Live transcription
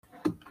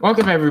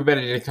Welcome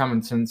everybody to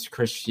Common Sense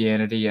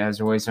Christianity.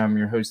 As always, I'm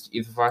your host,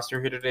 Ethan Foster,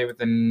 here today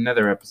with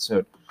another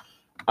episode.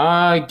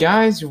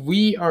 Guys,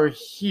 we are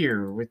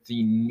here with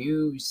the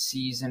new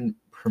season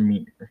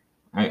premiere.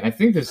 I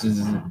think this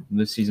is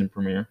the season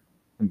premiere.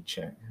 Let me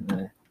check.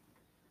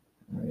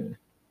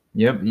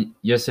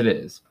 Yes it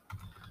is.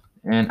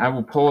 And I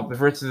will pull up the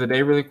verse of the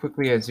day really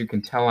quickly. As you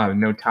can tell, I have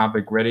no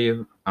topic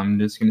ready. I'm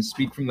just going to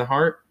speak from the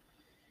heart,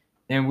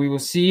 and we will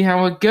see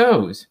how it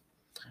goes.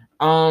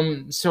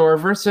 So our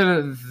verse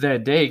of the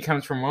day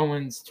comes from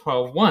Romans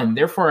 12:1.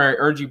 Therefore, I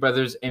urge you,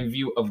 brothers, in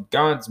view of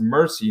God's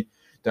mercy,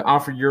 to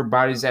offer your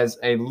bodies as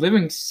a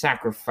living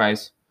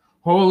sacrifice,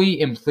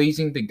 holy and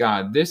pleasing to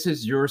God. This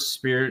is your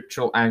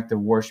spiritual act of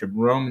worship.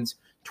 Romans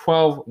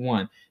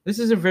 12:1. This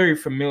is a very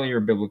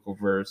familiar biblical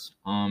verse.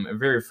 A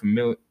very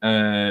familiar,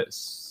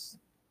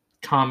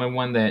 common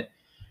one that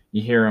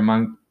you hear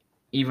among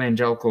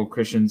evangelical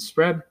Christians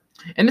spread.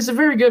 And it's a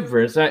very good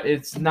verse.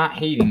 It's not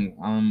hating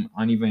on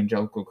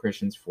evangelical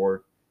Christians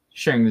for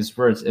sharing this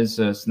verse. It's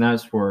just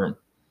that's where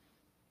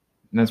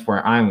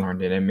I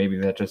learned it, and maybe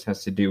that just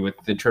has to do with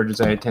the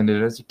churches I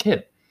attended as a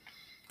kid.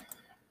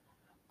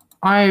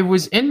 I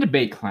was in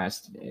debate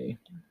class today,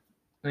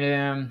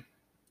 and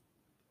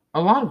a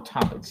lot of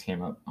topics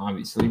came up,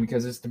 obviously,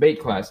 because it's debate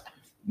class.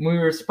 We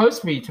were supposed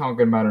to be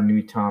talking about a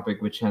new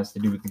topic, which has to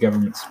do with the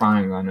government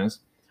spying on us.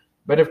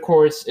 But of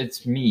course,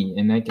 it's me,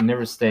 and I can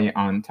never stay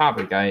on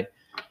topic. I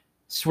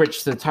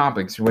switch the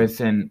topics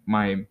within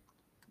my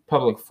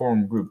public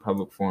forum group.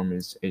 Public forum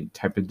is a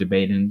type of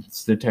debate, and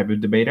it's the type of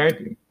debate I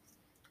do.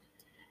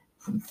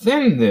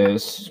 Then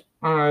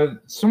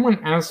someone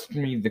asked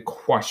me the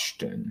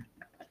question,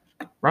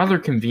 rather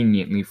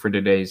conveniently for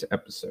today's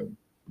episode.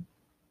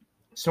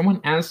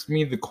 Someone asked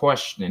me the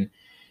question,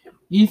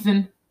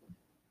 Ethan,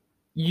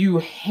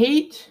 you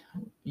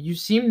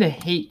seem to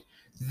hate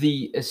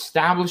the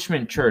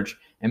establishment church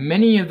and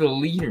many of the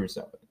leaders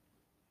of it.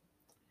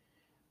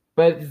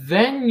 But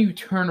then you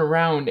turn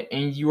around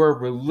and you are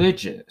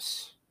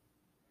religious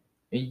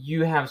and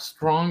you have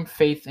strong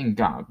faith in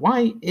God.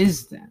 Why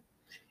is that?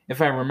 If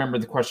I remember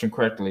the question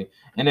correctly.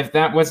 And if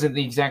that wasn't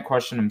the exact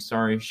question, I'm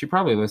sorry. She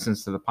probably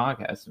listens to the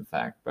podcast, in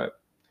fact,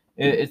 but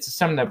it's a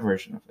summed up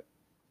version of it.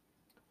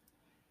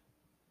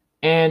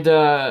 And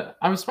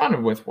I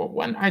responded with, well,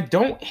 one, I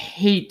don't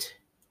hate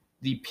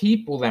the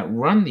people that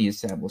run the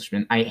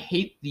establishment. I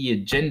hate the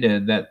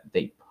agenda that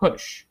they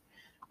push.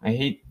 I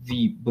hate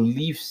the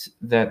beliefs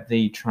that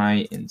they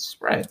try and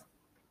spread.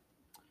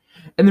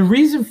 And the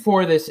reason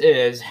for this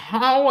is,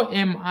 how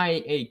am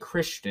I a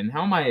Christian?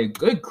 How am I a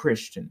good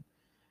Christian,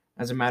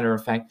 as a matter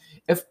of fact,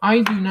 if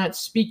I do not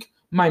speak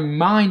my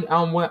mind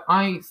on what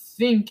I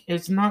think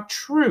is not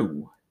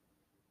true?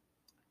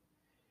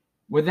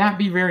 Would that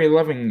be very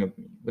loving of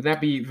me? Would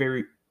that be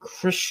very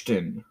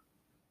Christian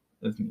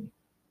of me?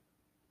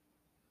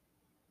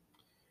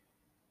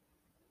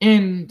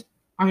 And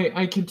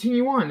I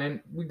continue on,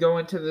 and we go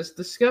into this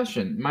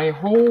discussion.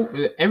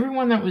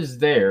 Everyone that was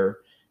there,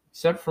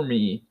 except for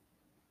me,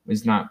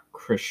 was not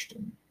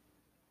Christian.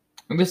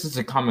 And this is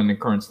a common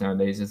occurrence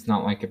nowadays. It's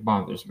not like it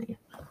bothers me.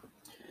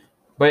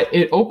 But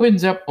it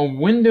opens up a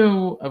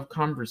window of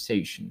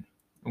conversation,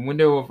 a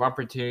window of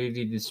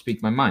opportunity to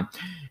speak my mind.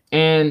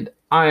 And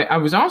I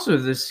was also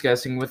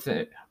discussing with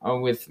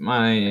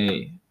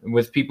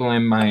people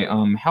in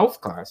my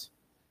health class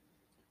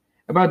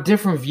about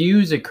different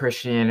views of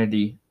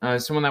Christianity.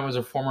 Someone that was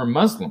a former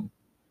Muslim,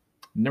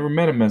 never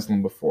met a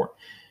Muslim before,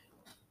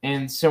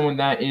 and someone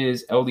that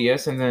is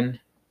LDS, and then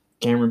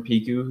Cameron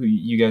Piku, who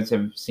you guys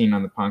have seen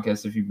on the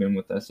podcast if you've been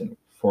with us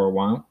for a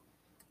while.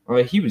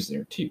 He was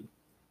there too.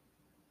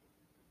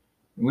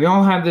 We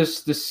all had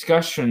this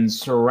discussion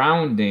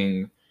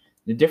surrounding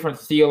the different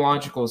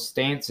theological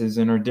stances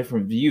and our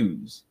different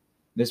views.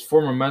 This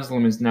former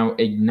Muslim is now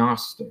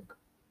agnostic.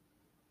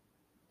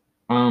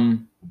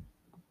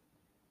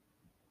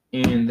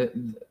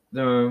 And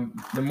the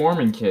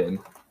Mormon kid,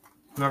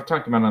 who I've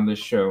talked about on this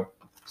show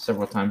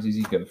several times,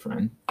 he's a good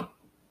friend.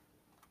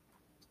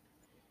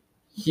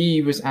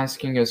 He was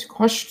asking us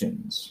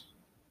questions.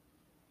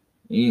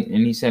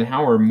 And he said,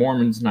 how are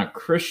Mormons not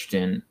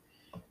Christian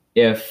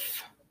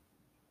if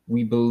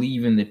we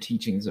believe in the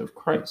teachings of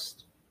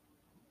Christ?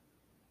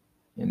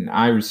 And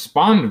I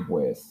responded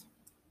with,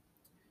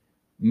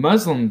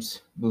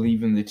 Muslims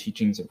believe in the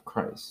teachings of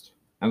Christ.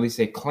 At least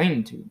they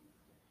claim to.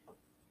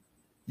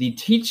 The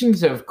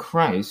teachings of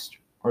Christ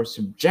are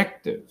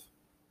subjective.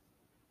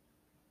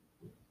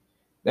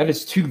 That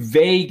is too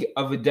vague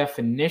of a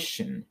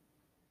definition.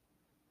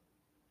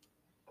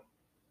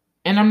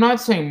 And I'm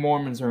not saying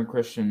Mormons aren't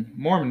Christian.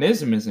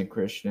 Mormonism isn't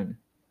Christian.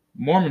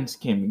 Mormons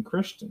can be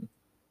Christian.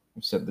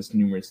 I've said this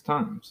numerous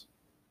times.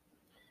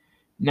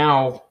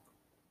 Now,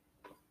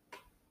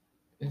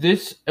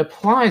 this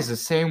applies the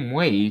same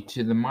way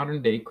to the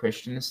modern day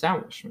Christian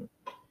establishment.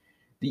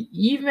 The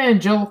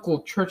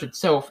evangelical church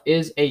itself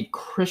is a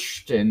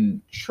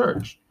Christian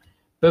church,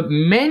 but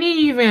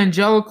many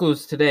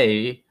evangelicals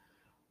today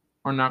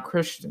are not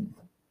Christian.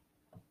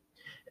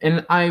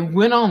 And I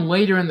went on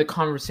later in the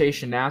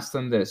conversation to ask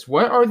them this: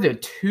 what are the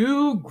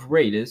two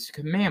greatest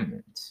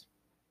commandments?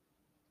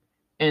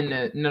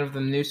 And none of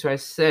them knew, so I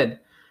said,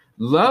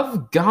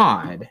 love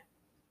God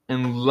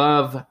and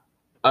love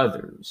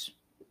others.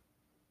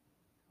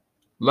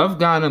 Love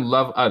God and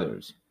love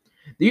others.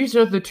 These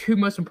are the two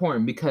most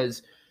important,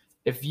 because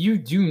if you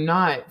do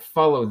not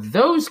follow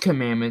those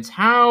commandments,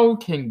 how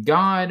can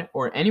God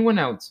or anyone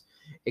else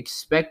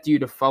expect you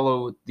to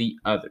follow the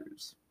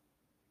others,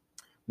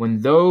 when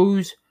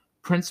those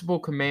principal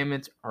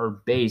commandments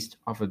are based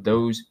off of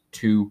those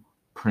two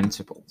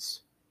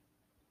principles?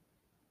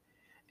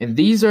 And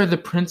these are the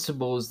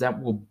principles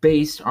that will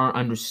base our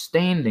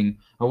understanding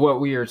of what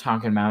we are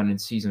talking about in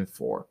Season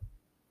 4.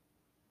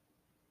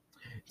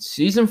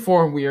 Season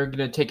 4, we are going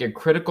to take a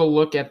critical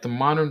look at the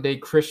modern-day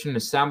Christian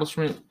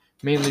establishment,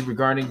 mainly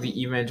regarding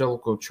the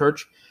evangelical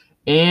church,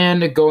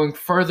 and going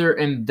further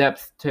in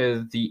depth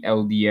to the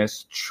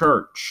LDS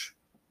church.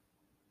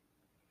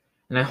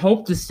 And I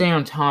hope to stay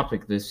on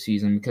topic this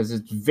season, because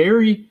it's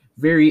very,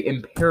 very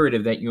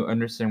imperative that you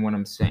understand what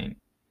I'm saying.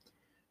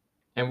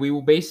 And we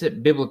will base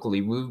it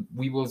biblically.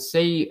 We will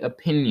say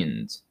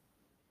opinions.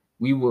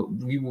 We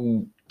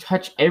will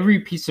touch every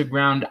piece of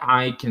ground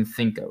I can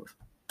think of,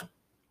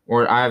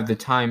 or I have the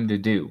time to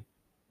do,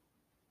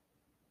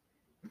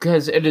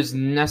 because it is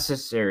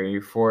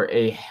necessary for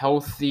a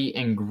healthy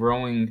and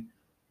growing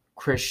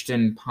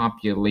Christian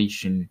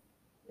population,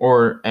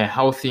 or a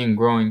healthy and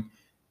growing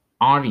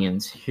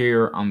audience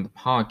here on the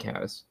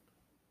podcast,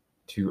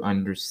 to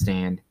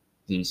understand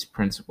these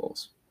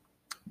principles.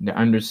 To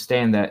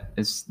understand that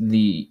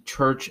the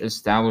church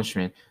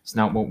establishment is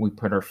not what we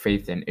put our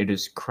faith in. It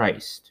is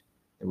Christ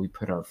that we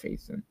put our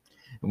faith in.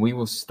 And we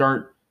will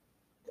start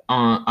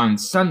on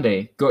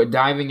Sunday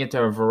diving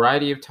into a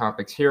variety of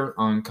topics here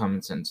on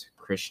Common Sense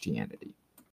Christianity.